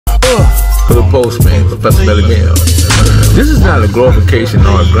For the postman, Professor Belly Mail. This is not a glorification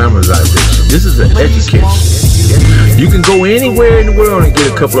or a glamorization. This is an education. You can go anywhere in the world and get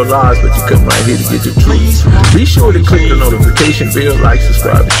a couple of lies, but you come right here to get the truth. Be sure to click the notification bell, like,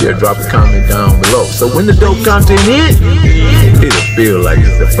 subscribe, and share, drop a comment down below. So when the dope content hit, it'll feel like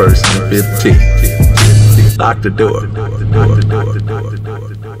it's the first and 15th. Lock the door.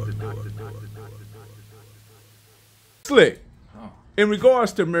 Slick. In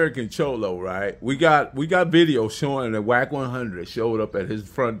regards to American Cholo, right? We got video showing that Whack 100 showed up at his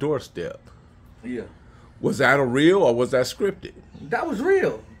front doorstep. Yeah. Was that a real or was that scripted? That was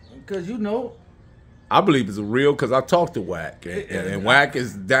real, because you know. I believe it's real because I talked to Whack, and Whack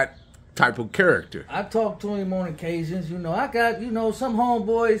is that type of character. I talked to him on occasions. You know, I got, you know, some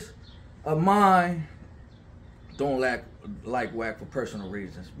homeboys of mine don't like Whack for personal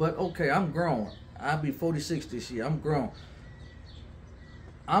reasons. But okay, I'm grown. I'll be 46 this year. I'm grown.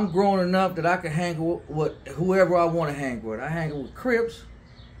 I'm grown enough that I can hang with whoever I want to hang with. I hang with Crips.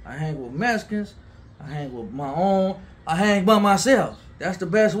 I hang with Mexicans. I hang with my own. I hang by myself. That's the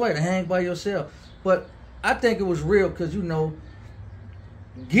best way, to hang by yourself. But I think it was real because, you know,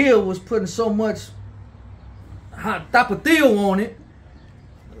 Gil was putting so much hot tapatio on it.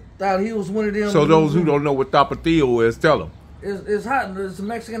 Thought he was one of them. So those who don't know what tapatio is, tell them. It's hot. It's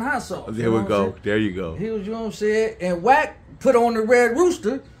Mexican hot sauce. There we go. There you go. He was, you know what I'm saying? And Whack put on the Red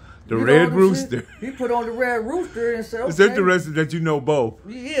Rooster. The Red Rooster. He put on the Red Rooster and said, okay. It's interesting that you know both.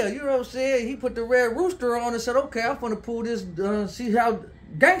 Yeah, you know what I'm saying? He put the Red Rooster on and said, okay, I'm going to pull this, see how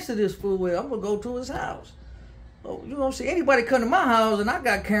gangster this fool is. I'm going to go to his house. Oh, you know what I'm saying? Anybody come to my house and I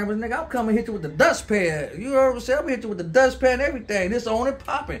got cameras, nigga, I'm coming hit you with the dustpan. You know what I'm saying? I'm going to hit you with the dustpan and everything. It's on and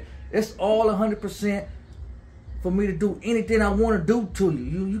popping. It's all 100% for me to do anything I want to do to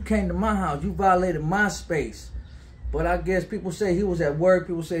you. You came to my house. You violated my space. But I guess people say he was at work.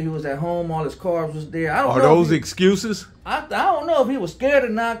 People say he was at home. All his cars was there. I don't know. Are those excuses? I don't know if he was scared or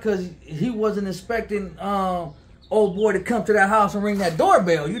not, because he wasn't expecting old boy to come to that house and ring that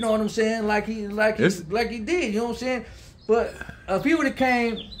doorbell. You know what I'm saying? Like he did. You know what I'm saying? But if he would have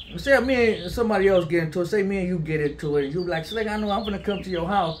came, say me and somebody else get into it. Say me and you get into it. And you be like, Slick, I know I'm gonna come to your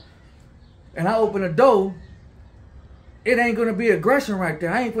house, and I open the door. It ain't gonna be aggression right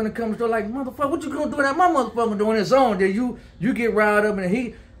there. I ain't gonna come to the door like, motherfucker, what you gonna do that my motherfucker doing his own? Then you get riled up,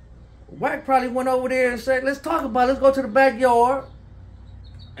 and Whack probably went over there and said, let's talk about it. Let's go to the backyard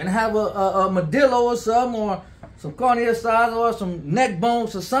and have a Modillo or something, or some carne asada or some neck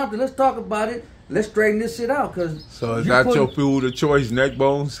bones or something. Let's talk about it. Let's straighten this shit out. So is that your food of choice, neck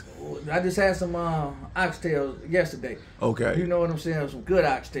bones? I just had some oxtails yesterday. Okay. You know what I'm saying? Some good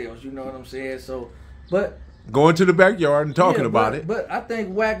oxtails. You know what I'm saying? So, but going to the backyard and talking about it. But I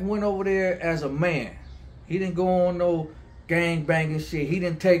think Whack went over there as a man. He didn't go on no gang banging shit. He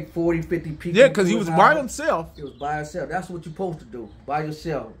didn't take 40, 50 people. Yeah, because he was by himself. He was by himself. That's what you're supposed to do. By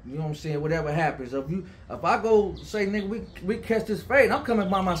yourself. You know what I'm saying? Whatever happens. If I go say, nigga, we catch this fade, I'm coming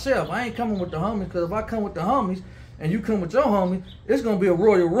by myself. I ain't coming with the homies, because if I come with the homies and you come with your homies, it's going to be a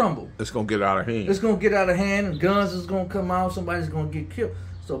Royal Rumble. It's going to get out of hand. It's going to get out of hand, and guns is going to come out. Somebody's going to get killed.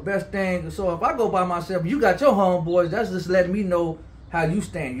 So best thing, so if I go by myself, you got your homeboys, that's just letting me know how you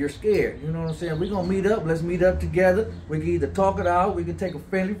stand. You're scared. You know what I'm saying? We're going to meet up. Let's meet up together. We can either talk it out. We can take a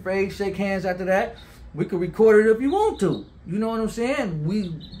friendly phrase, shake hands after that. We can record it if you want to. You know what I'm saying? We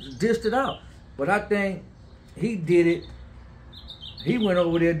dished it out. But I think he did it. He went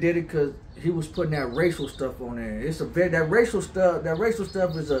over there, did it because he was putting that racial stuff on there. That racial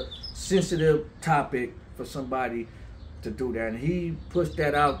stuff is a sensitive topic for somebody to do that, and he pushed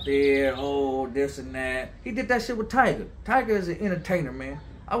that out there. Oh, this and that. He did that shit with Tiger. Tiger is an entertainer, man.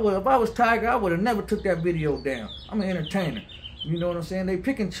 If I was Tiger, I would have never took that video down. I'm an entertainer. You know what I'm saying? They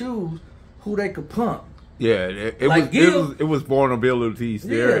pick and choose who they could pump. Yeah, it was vulnerabilities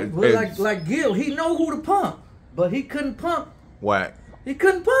there. Yeah, like Gil, he know who to pump, but he couldn't pump Whack. He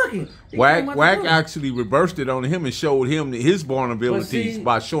couldn't pump him. Whack actually reversed it on him and showed him his vulnerabilities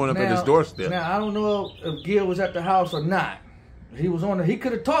by showing up at his doorstep. Now I don't know if Gil was at the house or not. He was on. He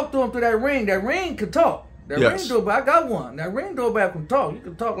could have talked to him through that ring. That ring could talk. That ring doorbell. I got one. That ring doorbell can talk. You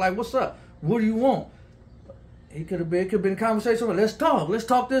can talk like, "What's up? What do you want?" He could have been. It could have been a conversation. Let's talk. Let's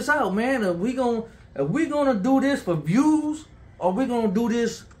talk this out, man. Are we gonna do this for views, or we gonna do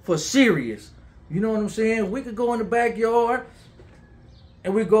this for serious? You know what I'm saying? We could go in the backyard.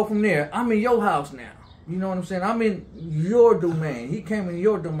 And we go from there. I'm in your house now. You know what I'm saying? I'm in your domain. He came in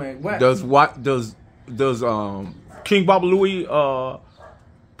your domain. Does King Baba Louie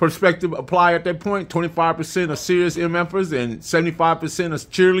perspective apply at that point? 25% of serious MFers and 75% of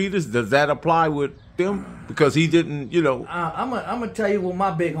cheerleaders. Does that apply with them because he didn't, you know? I'm gonna tell you what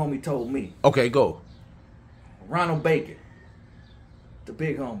my big homie told me. Okay, go. Ronald Bacon, the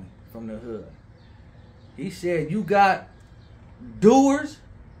big homie from the hood. He said you got doers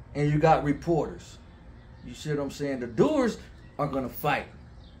and you got reporters. You see what I'm saying? The doers are gonna fight.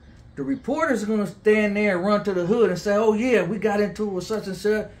 The reporters are gonna stand there and run to the hood and say, "Oh yeah, we got into it with such and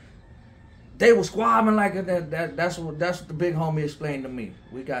such." They were squabbling like that. That's what the big homie explained to me.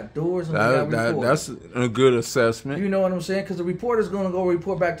 We got doers and we got reporters. That's a good assessment. You know what I'm saying? Because the reporter's gonna go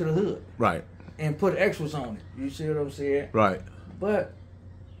report back to the hood, Right. and put extras on it. You see what I'm saying? Right. But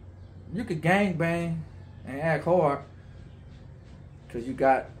you could gang bang and act hard because you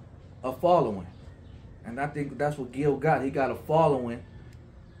got a following, and I think that's what Gil got. He got a following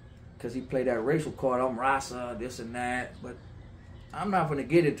because he played that racial card. I'm Rasa, this and that, but I'm not going to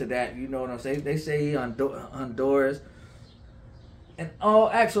get into that. You know what I'm saying? They say he Honduras. In all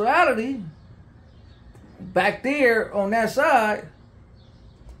actuality, back there on that side,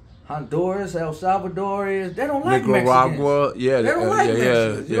 Honduras, El Salvador they don't like Nicaragua, Mexicans. yeah, They don't like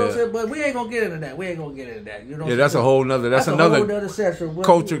Mexicans. You know what I'm yeah. saying? But we ain't going to get into that. You know Yeah, that's a whole nother. That's another a whole nother section.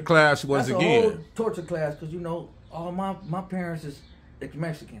 culture clash once that's again. a whole torture class because, you know, all my parents is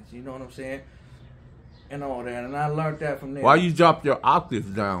Mexicans. You know what I'm saying? And all that, and I learned that from there. Why you dropped your octaves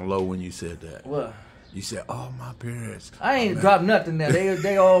down low when you said that? What? You said, "Oh, my parents." I ain't dropped nothing there.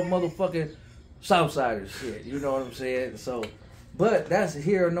 They all motherfucking Southsiders shit. You know what I'm saying? So, but that's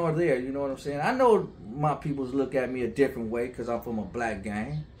here nor there. You know what I'm saying? I know my peoples look at me a different way because I'm from a black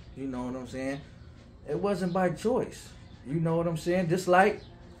gang. You know what I'm saying? It wasn't by choice. You know what I'm saying? Just like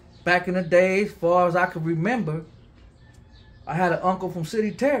back in the days, as far as I can remember, I had an uncle from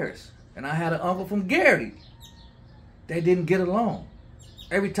City Terrace. And I had an uncle from Garrity. They didn't get along.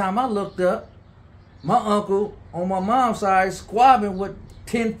 Every time I looked up, my uncle on my mom's side squabbling with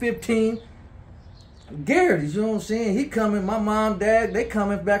 10, 15 Garrity's. You know what I'm saying? He coming, my mom, dad, they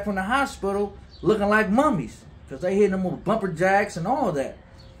coming back from the hospital looking like mummies. Because they hitting them with bumper jacks and all that.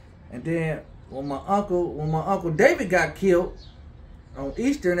 And then when my uncle David got killed on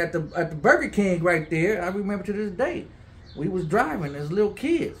Eastern at the Burger King right there, I remember to this day. We was driving as little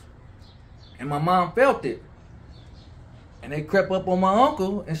kids. And my mom felt it. And they crept up on my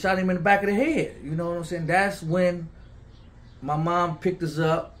uncle and shot him in the back of the head. You know what I'm saying? That's when my mom picked us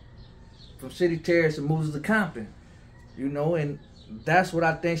up from City Terrace and moved us to Compton. You know, and that's what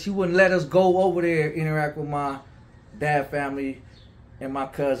I think. She wouldn't let us go over there, interact with my dad family and my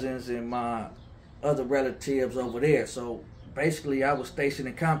cousins and my other relatives over there. So basically I was stationed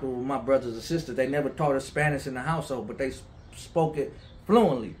in Compton with my brothers and sisters. They never taught us Spanish in the household, but they spoke it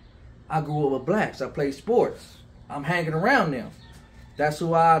fluently. I grew up with blacks. I played sports. I'm hanging around them. That's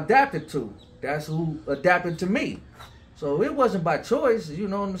who I adapted to. That's who adapted to me. So it wasn't by choice. You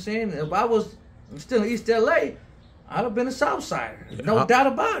know what I'm saying? If I was still in East LA, I'd have been a Southsider. No doubt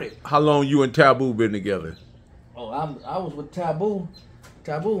about it. How long you and Taboo been together? Oh, I was with Taboo.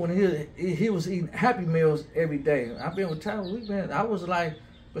 Taboo when he was eating Happy Meals every day. I've been with Taboo. I was like,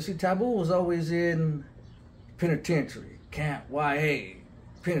 but see, Taboo was always in penitentiary, Camp YA.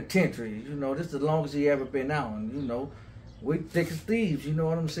 Penitentiary, you know, this is the longest he ever been out, and you know, we thick as thieves, you know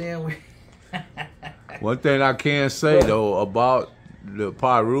what I'm saying? One thing I can say though about the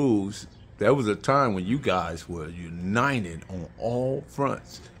Pyrus, there was a time when you guys were united on all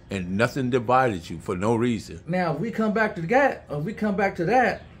fronts, and nothing divided you for no reason. Now, if we come back to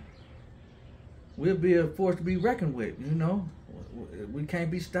that, we'll be a force to be reckoned with. You know, we can't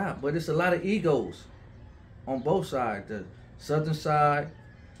be stopped. But it's a lot of egos on both sides, the southern side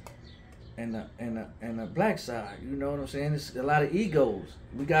and the black side. You know what I'm saying? It's a lot of egos.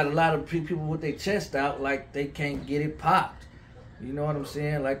 We got a lot of people with their chest out like they can't get it popped. You know what I'm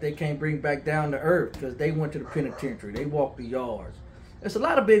saying? Like they can't bring back down to earth because they went to the penitentiary. They walked the yards. There's a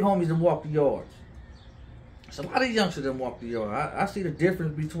lot of big homies that walk the yards. There's a lot of youngsters that walk the yard. I see the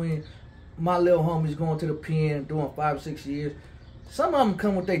difference between my little homies going to the pen and doing 5 or 6 years. Some of them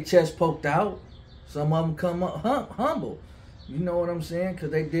come with their chest poked out. Some of them come up humble. You know what I'm saying?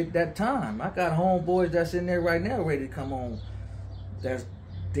 Because they did that time. I got homeboys that's in there right now ready to come on. That's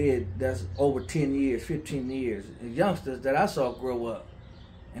dead. That's over 10 years, 15 years. And youngsters that I saw grow up.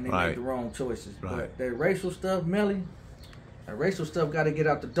 And they made the wrong choices. Right. But that racial stuff, Melly, that racial stuff got to get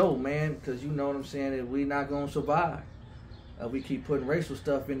out the door, man. Because you know what I'm saying? If we not going to survive. We keep putting racial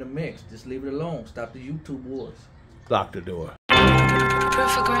stuff in the mix. Just leave it alone. Stop the YouTube wars. Lock the door.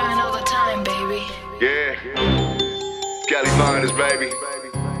 Proof of grind all the time, baby. Yeah. Cali Finest, baby.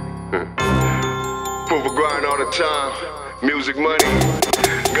 Proof of grind all the time. Music money.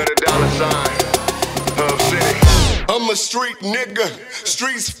 Got a dollar sign. Hub City. I'm a street nigga.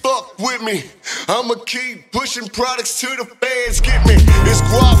 Streets fuck with me. I'ma keep pushing products to the feds get me. It's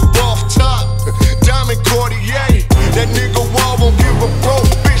guap